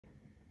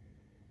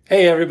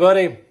Hey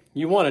everybody,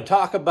 you want to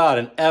talk about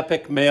an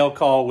epic mail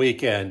call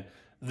weekend?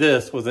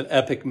 This was an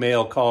epic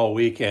mail call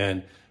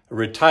weekend. A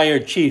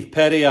retired chief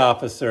petty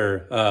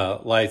officer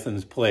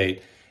license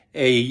plate,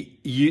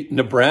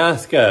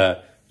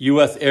 Nebraska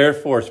U.S. Air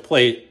Force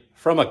plate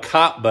from a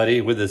cop buddy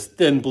with his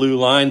thin blue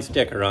line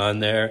sticker on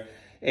there,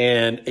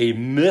 and a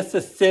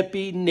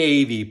Mississippi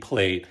Navy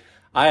plate.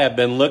 I have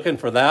been looking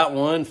for that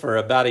one for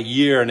about a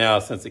year now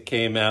since it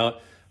came out.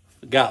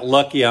 Got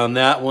lucky on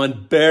that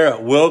one.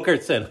 Barrett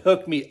Wilkerson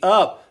hooked me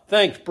up.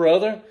 Thanks,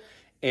 brother.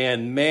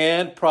 And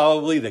man,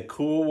 probably the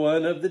cool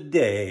one of the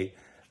day,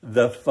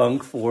 the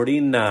Funk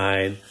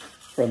 49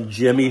 from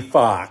Jimmy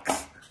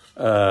Fox.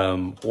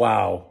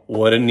 Wow,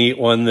 what a neat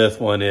one this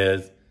one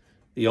is.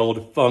 The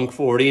old Funk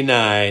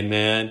 49,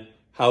 man.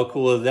 How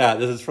cool is that?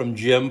 This is from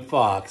Jim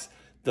Fox,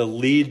 the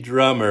lead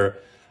drummer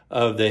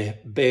of the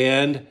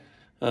band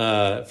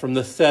from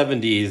the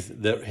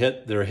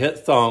 70s. Their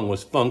hit song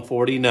was Funk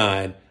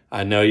 49.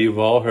 I know you've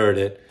all heard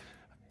it.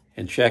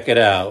 And check it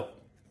out.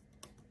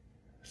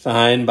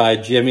 Signed by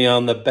Jimmy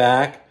on the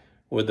back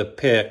with a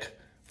pic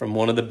from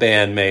one of the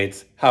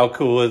bandmates. How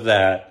cool is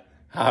that?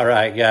 All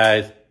right,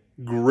 guys.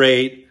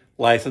 Great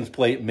license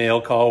plate mail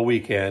call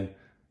weekend.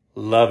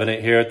 Loving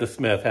it here at the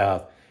Smith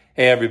House.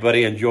 Hey,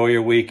 everybody, enjoy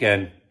your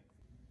weekend.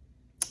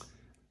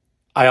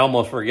 I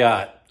almost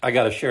forgot. I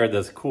got to share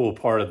this cool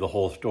part of the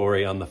whole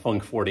story on the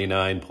Funk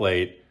 49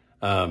 plate.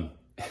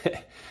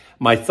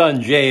 My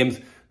son, James,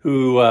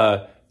 who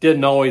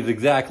didn't always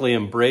exactly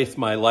embrace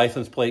my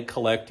license plate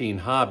collecting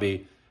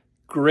hobby,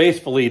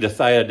 gracefully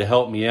decided to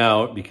help me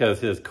out because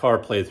his car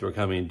plates were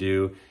coming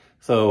due.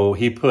 So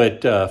he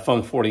put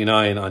Funk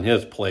 49 on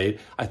his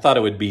plate. I thought it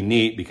would be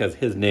neat because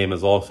his name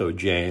is also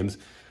James.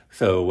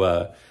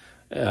 So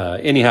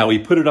anyhow, he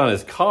put it on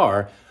his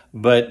car,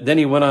 but then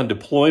he went on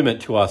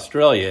deployment to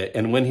Australia.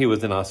 And when he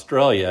was in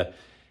Australia,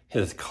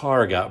 his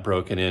car got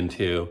broken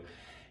into.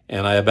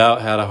 And I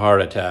about had a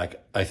heart attack.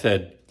 I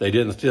said, "They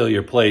didn't steal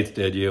your plates,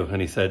 did you?"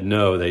 And he said,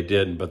 "No, they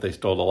didn't, but they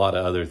stole a lot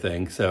of other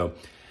things." So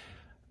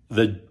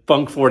the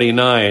Funk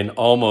 49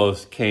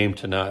 almost came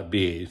to not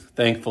be.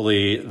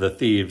 Thankfully, the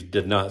thieves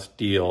did not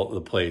steal the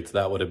plates.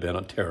 That would have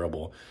been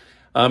terrible.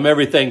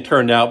 Everything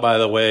turned out, by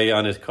the way,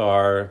 on his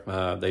car.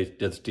 They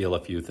did steal a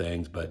few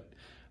things, but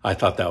I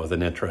thought that was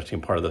an interesting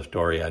part of the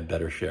story I'd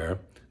better share.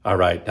 All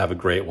right, have a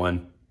great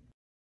one.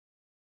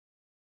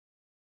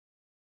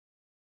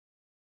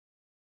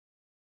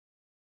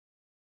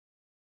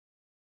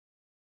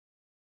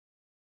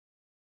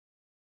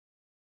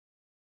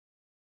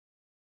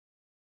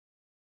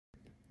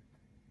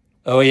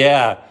 Oh,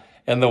 yeah.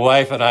 And the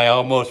wife and I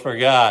almost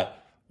forgot.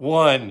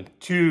 1,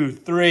 2,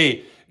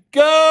 3.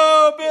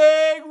 Go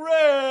Big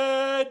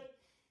Red!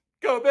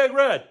 Go Big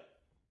Red!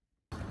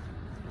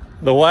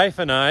 The wife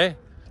and I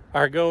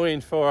are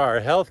going for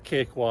our health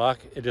kick walk.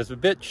 It is a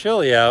bit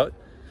chilly out,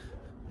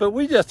 but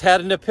we just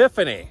had an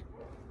epiphany.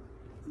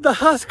 The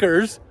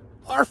Huskers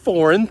are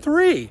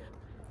 4-3.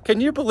 Can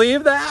you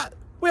believe that?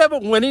 We have a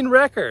winning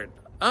record.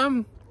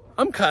 I'm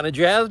kind of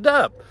jazzed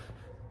up.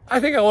 I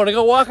think I want to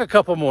go walk a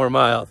couple more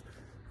miles.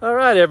 All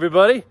right,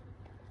 everybody,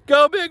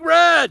 go Big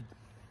Red!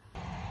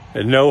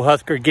 And no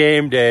Husker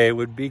game day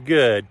would be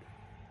good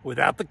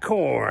without the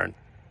corn.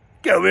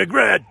 Go Big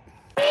Red!